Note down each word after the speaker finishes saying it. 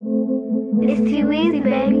It's too easy,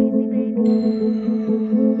 baby.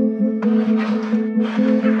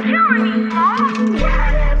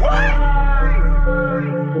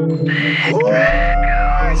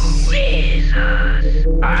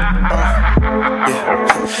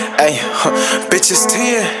 Hey, bitches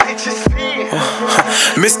 10.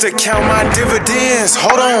 Mr. Count my dividends.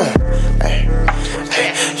 Hold on. Hey,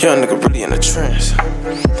 young nigga really in the trends.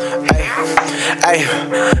 Hey,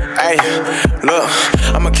 look,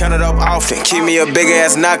 I'ma count it up often. Keep me a big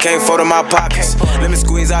ass knot, can't fold in my pockets. Let me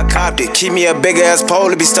squeeze, I copped it. Keep me a big ass pole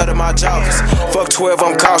to be stuck in my joggers. Fuck 12,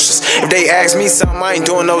 I'm cautious. If they ask me something, I ain't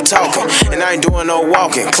doing no talking. And I ain't doing no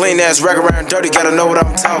walking. Clean ass record around dirty, gotta know what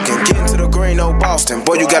I'm talking. Getting to the green, no Boston.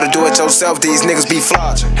 Boy, you gotta do it yourself, these niggas be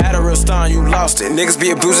flogging. Had a real star and you lost it. Niggas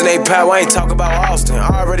be abusing they power, I ain't talking about Austin.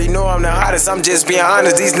 I already know I'm the hottest, I'm just being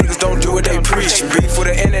honest. These niggas don't do what they preach. Beef with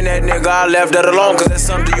the internet, nigga, I left that alone. Cause that's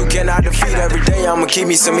something you cannot defeat. Every day I'ma keep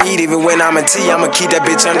me some heat. Even when I'm in tea, I'ma keep that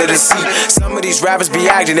bitch under the seat. Some of these rappers be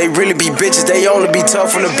acting, they really be bitches. They only be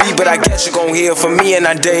tough on the beat. But I guess you gon' hear from me. And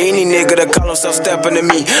I dare any nigga to call himself stepping to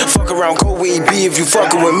me. Fuck around Kobee B if you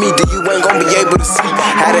fucking with me. Then you ain't gon' be able to see.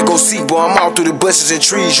 Had to go see, boy, I'm out through the bushes and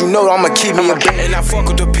trees. You know I'ma keep me a bit. And I fuck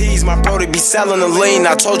with the peas. My bro, they be selling the lean.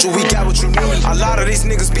 I told you we got what you need. A lot of these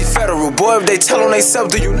niggas be federal. Boy, if they tell on they self,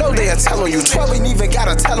 do you know they are telling you? 12 ain't even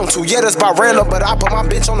gotta tell them to. Yeah, that's by random, but I put my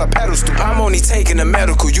bitch on the pedestal. I'm only taking the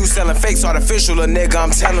medical. You selling fakes, artificial, a nigga,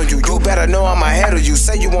 I'm telling you. You better know I'm ahead of you.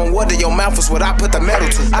 Say you want water, your mouth is what I put the metal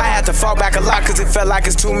to. I had to fall back a lot cause it felt like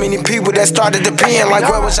it's too many people that started to depend. Like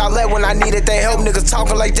where was y'all at when I needed they help? Niggas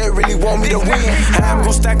talking like they really want me to win. And I'm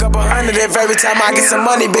gon' stack up 100 if every time I get some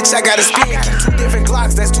money, bitch, I gotta spend. Keep 2 different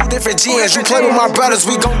Glocks, that's 2 different gens. You play with my brothers,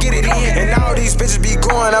 we gon' get it in. And all these bitches be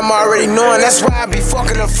going, I'm already knowing. That's why I be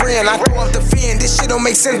fucking a friend. I throw up the fin, this shit don't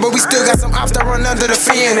make sense, but we still got some ops that run under the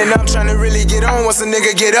fin. And I'm tryna really get on. Once a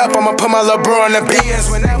nigga get up, I'ma put my little bro on the Benz.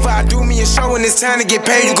 Whenever I do me a show and it's time to get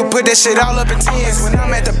paid, you can put that shit all up in tens. When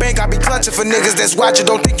I'm at the bank, I be clutching for niggas that's watching.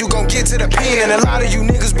 Don't think you gon' get to the pen. And a lot of you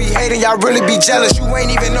niggas be hating, y'all really be jealous. You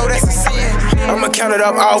ain't even know that's a sin. I'ma count it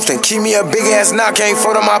up often. Keep me a big ass knot, can't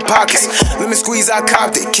fold in my pockets. Let me squeeze, I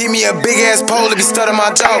copped it. Keep me a big ass pole to be stuck in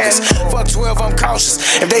my joggers. Fuck 12, I'm cautious.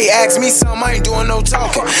 If they ask me something, I ain't doing no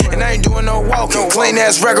talking. And I ain't doing no walking. Clean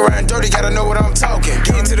ass record around dirty, gotta know what I'm talking.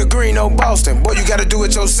 Getting to the green, no Boston. Boy, you gotta do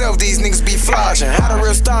it yourself, these niggas be flogging. Had a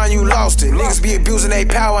real star and you lost it. Niggas be abusing they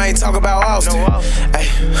power, I ain't talking about Austin. Ay,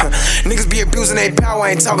 niggas be abusing they power,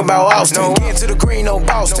 I ain't talking about Austin. Getting to the green, no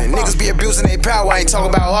Boston. Niggas be abusing they power, I ain't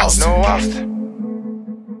talking about Austin.